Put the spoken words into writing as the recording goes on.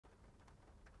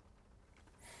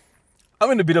I'm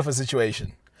in a bit of a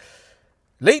situation.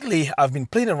 Lately, I've been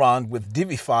playing around with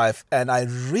Divi 5 and I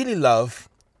really love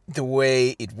the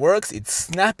way it works. It's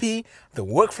snappy, the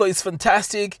workflow is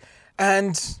fantastic,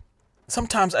 and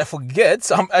sometimes I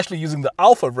forget I'm actually using the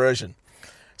alpha version.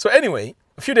 So anyway,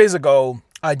 a few days ago,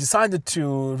 I decided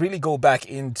to really go back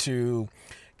into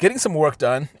getting some work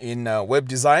done in web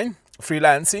design,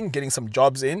 freelancing, getting some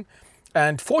jobs in.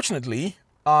 And fortunately,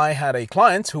 I had a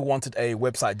client who wanted a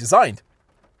website designed.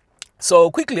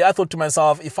 So quickly, I thought to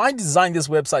myself, if I design this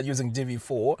website using Divi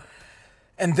 4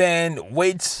 and then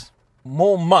wait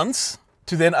more months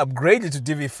to then upgrade it to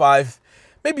Divi 5,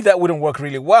 maybe that wouldn't work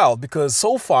really well, because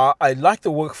so far I like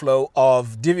the workflow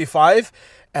of Divi 5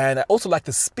 and I also like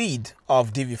the speed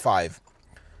of Divi 5.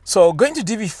 So going to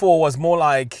Divi 4 was more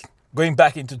like going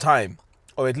back into time,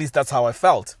 or at least that's how I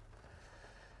felt.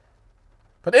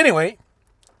 But anyway,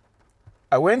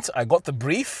 I got the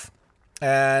brief,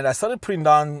 and I started putting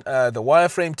down the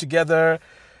wireframe together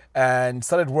and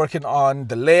started working on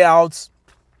the layouts.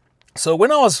 So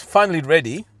when I was finally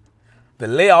ready, the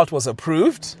layout was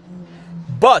approved.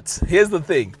 But here's the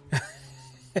thing.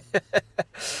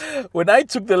 When I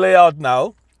took the layout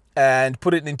now and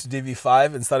put it into Divi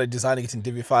 5 and started designing it in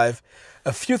Divi 5,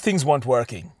 a few things weren't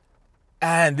working.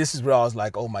 And this is where I was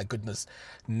like, oh my goodness,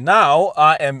 now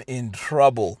I am in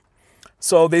trouble.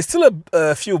 So there's still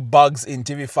a few bugs in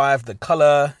Divi 5. The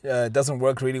color doesn't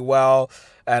work really well.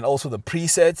 And also the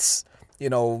presets, you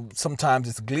know, sometimes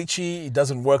it's glitchy. It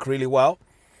doesn't work really well.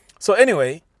 So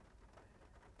anyway,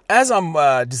 as I'm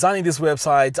designing this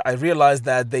website, I realized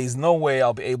that there is no way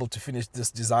I'll be able to finish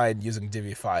this design using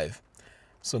Divi 5.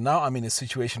 So now I'm in a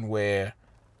situation where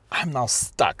I'm now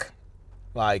stuck.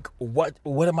 Like, what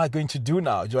am I going to do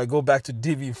now? Do I go back to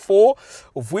Divi 4,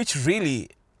 of which really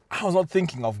I was not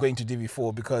thinking of going to Divi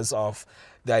 4 because of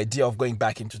the idea of going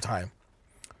back into time.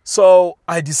 So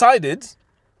I decided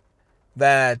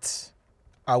that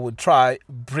I would try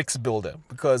Bricks Builder,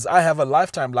 because I have a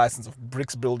lifetime license of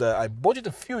Bricks Builder. I bought it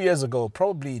a few years ago,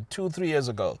 probably 2-3 years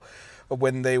ago,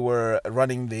 when they were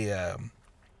running the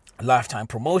lifetime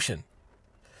promotion.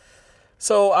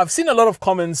 So I've seen a lot of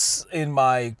comments in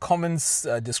my comments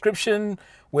description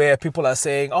where people are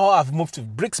saying, oh, I've moved to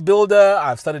Bricks Builder,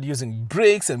 I've started using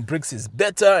Bricks and Bricks is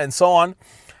better and so on.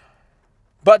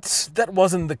 But that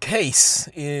wasn't the case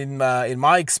in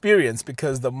my experience,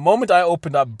 because the moment I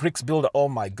opened up Bricks Builder, oh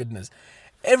my goodness,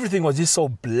 everything was just so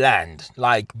bland,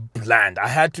 like bland. I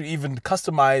had to even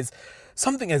customize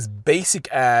something as basic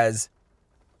as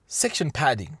section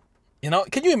padding. You know,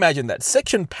 can you imagine that?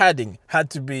 Section padding had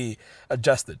to be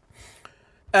adjusted.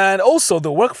 And also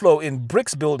the workflow in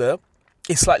Bricks Builder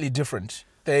is slightly different.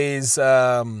 There's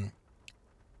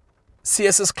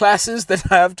CSS classes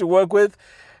that I have to work with,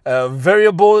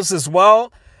 variables as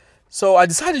well. So I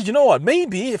decided, you know what,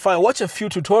 maybe if I watch a few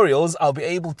tutorials, I'll be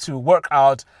able to work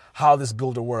out how this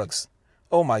builder works.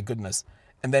 Oh my goodness.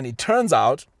 And then it turns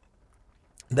out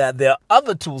that there are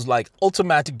other tools like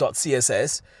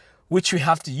automatic.css, which you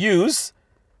have to use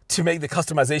to make the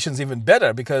customizations even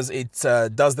better, because it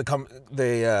does the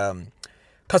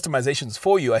customizations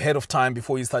for you ahead of time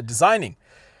before you start designing.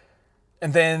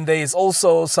 And then there's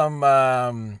also some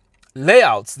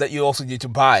layouts that you also need to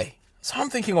buy. So I'm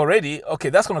thinking already, okay,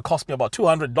 that's going to cost me about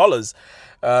 $200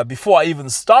 before I even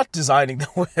start designing the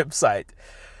website.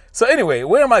 So anyway,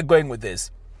 where am I going with this?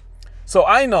 So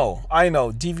I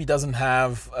know Divi doesn't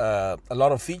have a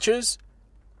lot of features,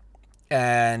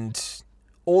 and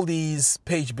all these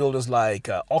page builders like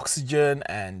Oxygen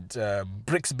and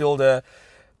Bricks Builder,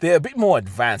 they're a bit more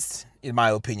advanced in my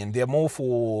opinion. They're more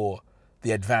for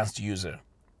the advanced user,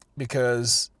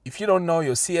 because if you don't know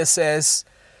your CSS,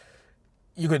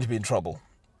 you're going to be in trouble.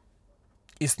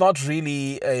 It's not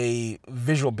really a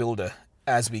visual builder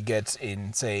as we get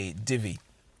in, say, Divi.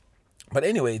 But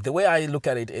anyway, the way I look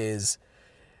at it is,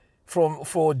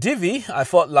 for Divi, I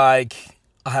felt like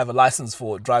I have a license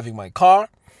for driving my car.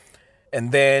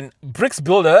 And then Bricks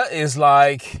Builder is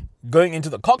like going into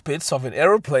the cockpits of an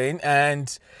aeroplane,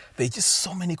 and there's just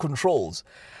so many controls.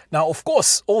 Now, of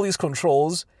course, all these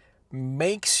controls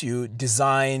makes you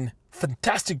design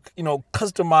fantastic, you know,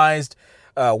 customized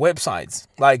websites,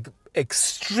 like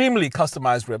extremely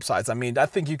customized websites. I mean, I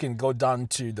think you can go down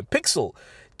to the pixel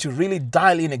to really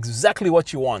dial in exactly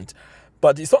what you want.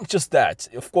 But it's not just that.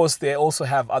 Of course, they also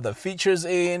have other features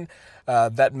in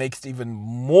that makes it even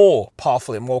more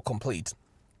powerful and more complete.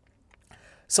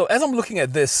 So as I'm looking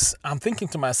at this, I'm thinking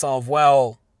to myself,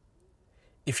 well,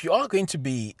 if you are going to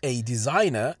be a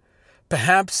designer,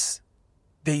 perhaps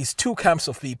there's two camps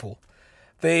of people.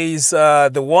 There's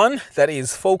the one that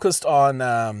is focused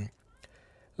on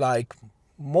like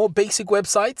more basic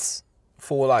websites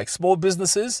for like small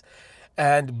businesses,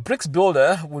 and Bricks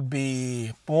Builder would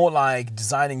be more like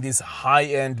designing these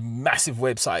high-end massive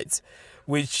websites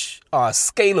which are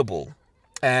scalable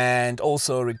and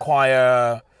also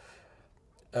require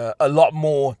a lot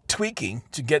more tweaking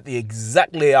to get the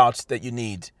exact layout that you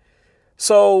need.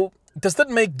 So does that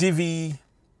make Divi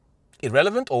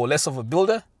irrelevant or less of a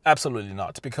builder? Absolutely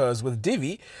not, because with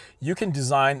Divi you can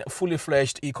design fully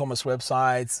fledged e-commerce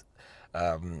websites,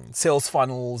 sales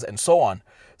funnels, and so on.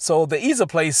 So there is a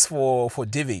place for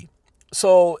Divi.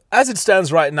 So as it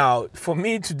stands right now, for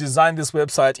me to design this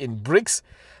website in Bricks,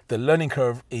 the learning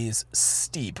curve is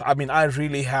steep. I mean, I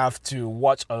really have to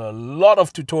watch a lot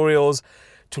of tutorials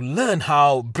to learn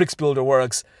how Bricks Builder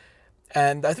works.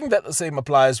 And I think that the same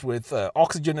applies with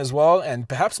Oxygen as well, and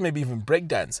perhaps maybe even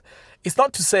Breakdance. It's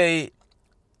not to say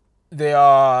they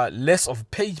are less of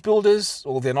page builders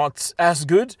or they're not as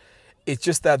good. It's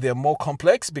just that they're more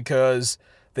complex because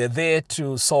they're there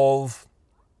to solve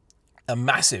a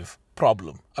massive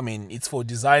problem. I mean, it's for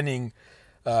designing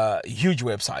huge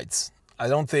websites. I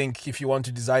don't think if you want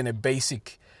to design a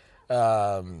basic,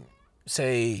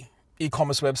 say,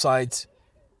 e-commerce website,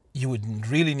 you would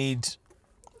really need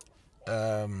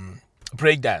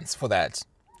Breakdance for that.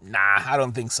 Nah, I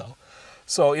don't think so.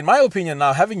 So in my opinion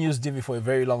now, having used Divi for a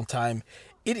very long time,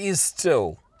 it is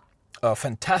still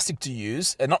fantastic to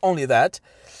use. And not only that,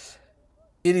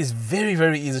 it is very,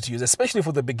 very easy to use, especially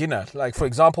for the beginner. Like, for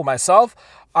example, myself,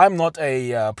 I'm not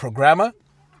a programmer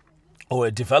or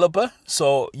a developer.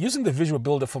 So using the Visual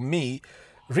Builder for me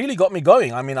really got me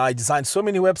going. I mean, I designed so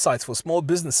many websites for small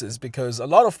businesses because a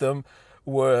lot of them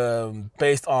were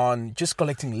based on just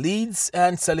collecting leads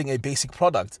and selling a basic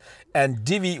product. And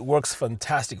Divi works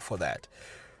fantastic for that.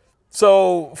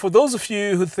 So for those of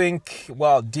you who think,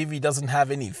 well, Divi doesn't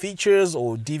have any features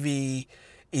or Divi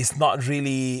is not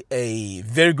really a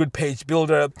very good page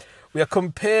builder, we are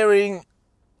comparing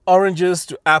oranges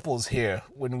to apples here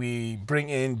when we bring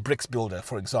in Bricks Builder,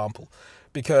 for example,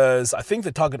 because I think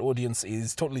the target audience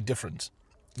is totally different.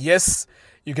 Yes,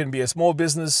 you can be a small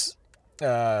business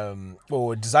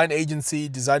or design agency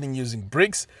designing using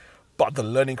Bricks, but the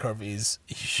learning curve is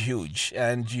huge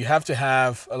and you have to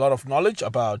have a lot of knowledge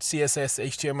about CSS,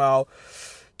 HTML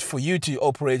for you to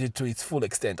operate it to its full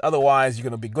extent. Otherwise, you're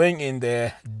going to be going in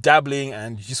there, dabbling,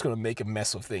 and you're just going to make a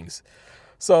mess of things.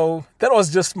 So that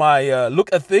was just my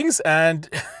look at things, and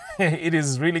it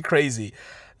is really crazy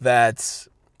that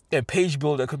a page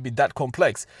builder could be that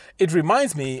complex. It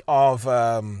reminds me of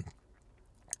a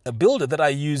builder that I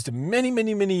used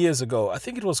many years ago. I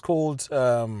think it was called,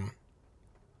 I'm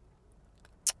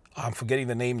forgetting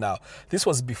the name now. This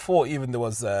was before even there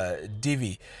was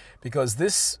Divi, because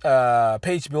this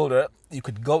page builder, you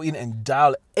could go in and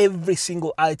dial every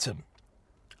single item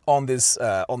on this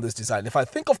design. If I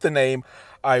think of the name,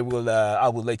 I will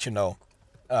let you know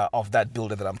of that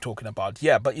builder that I'm talking about.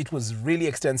 Yeah, but it was really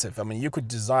extensive. I mean, you could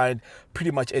design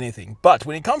pretty much anything. But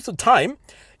when it comes to time,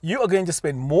 you are going to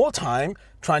spend more time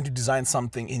trying to design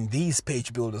something in these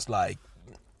page builders like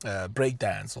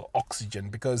Breakdance or Oxygen,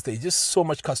 because there's just so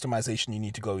much customization you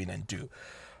need to go in and do.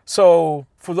 So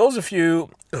for those of you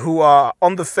who are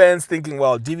on the fence thinking,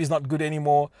 well, Divi is not good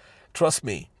anymore, trust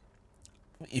me,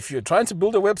 if you're trying to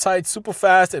build a website super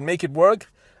fast and make it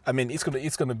work, I mean, it's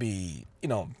gonna be, you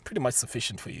know, pretty much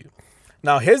sufficient for you.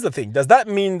 Now, here's the thing. Does that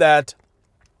mean that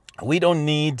we don't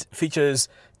need features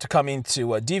to come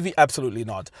into Divi? Absolutely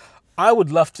not. I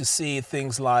would love to see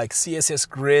things like CSS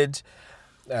Grid,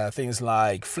 things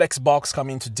like Flexbox come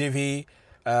into Divi,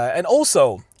 and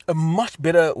also a much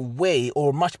better way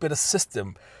or much better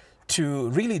system to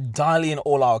really dial in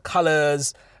all our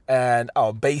colors and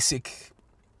our basic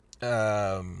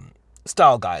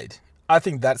style guide. I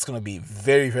think that's going to be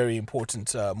very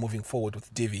important moving forward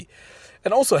with Divi,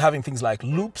 and also having things like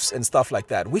loops and stuff like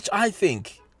that, which I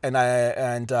think, and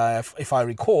if I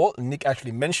recall, Nick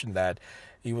actually mentioned that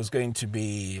he was going to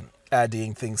be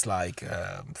adding things like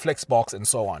Flexbox and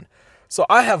so on. So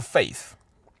I have faith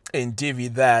in Divi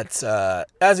that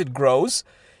as it grows,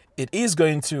 it is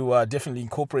going to definitely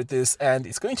incorporate this, and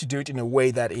it's going to do it in a way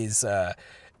that is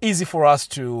easy for us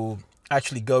to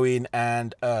actually go in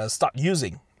and start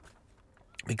using,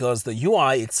 because the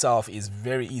UI itself is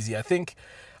very easy. I think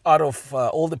out of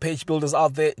all the page builders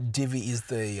out there, Divi is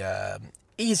the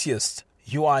easiest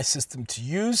UI system to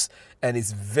use, and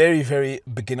it's very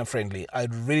beginner friendly. I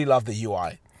really love the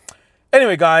UI.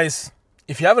 Anyway, guys,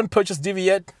 if you haven't purchased Divi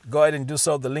yet, go ahead and do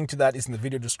so. The link to that is in the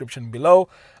video description below.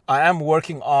 I am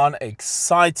working on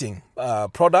exciting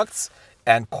products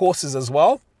and courses as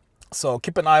well, so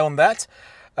keep an eye on that.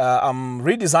 I'm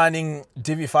redesigning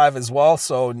Divi 5 as well.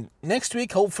 So next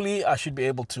week, hopefully, I should be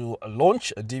able to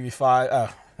launch a Divi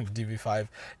 5.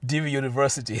 Divi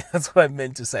University. That's what I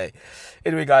meant to say.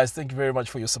 Anyway, guys, thank you very much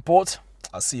for your support.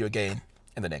 I'll see you again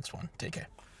in the next one. Take care.